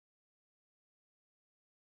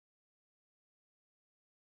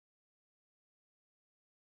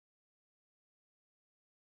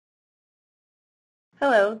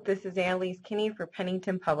Hello, this is Annalise Kinney for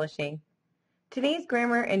Pennington Publishing. Today's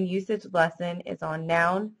grammar and usage lesson is on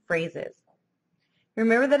noun phrases.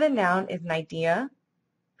 Remember that a noun is an idea,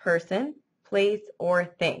 person, place, or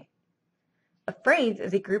thing. A phrase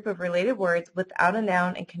is a group of related words without a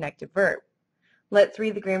noun and connected verb. Let's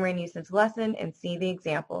read the grammar and usage lesson and see the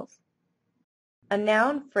examples. A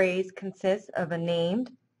noun phrase consists of a named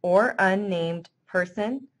or unnamed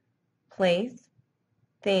person, place,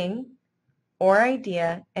 thing, or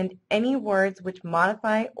idea, and any words which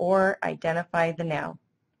modify or identify the noun.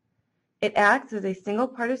 It acts as a single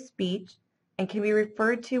part of speech and can be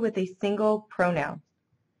referred to with a single pronoun.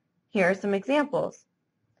 Here are some examples.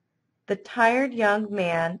 The tired young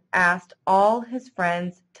man asked all his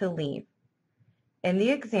friends to leave. In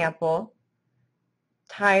the example,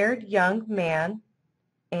 tired young man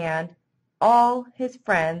and all his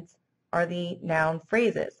friends are the noun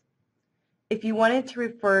phrases. If you wanted to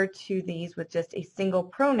refer to these with just a single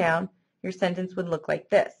pronoun, your sentence would look like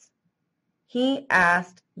this. He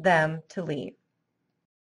asked them to leave.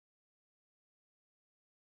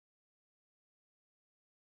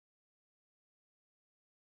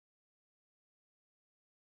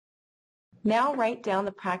 Now write down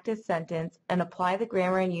the practice sentence and apply the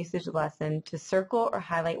grammar and usage lesson to circle or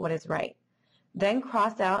highlight what is right. Then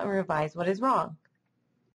cross out and revise what is wrong.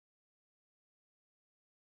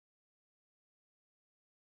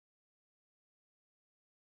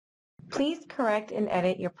 Please correct and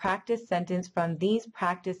edit your practice sentence from these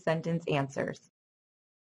practice sentence answers.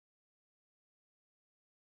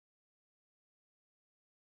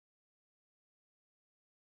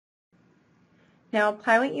 Now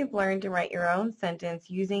apply what you've learned to write your own sentence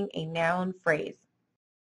using a noun phrase.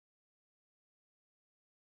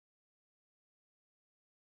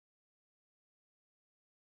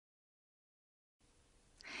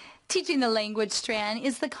 Teaching the Language Strand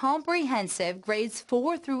is the comprehensive grades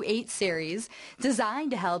 4 through 8 series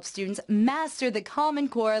designed to help students master the Common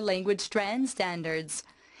Core language strand standards.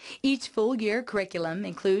 Each full-year curriculum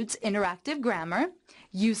includes interactive grammar,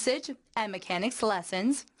 usage and mechanics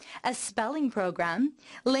lessons, a spelling program,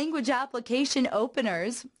 language application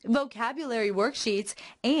openers, vocabulary worksheets,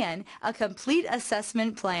 and a complete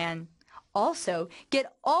assessment plan. Also,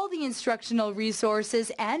 get all the instructional resources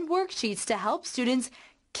and worksheets to help students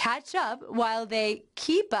catch up while they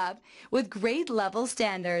keep up with grade level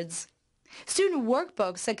standards. Student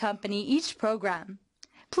workbooks accompany each program.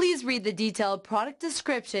 Please read the detailed product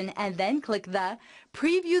description and then click the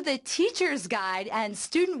Preview the Teacher's Guide and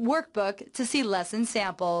Student Workbook to see lesson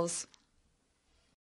samples.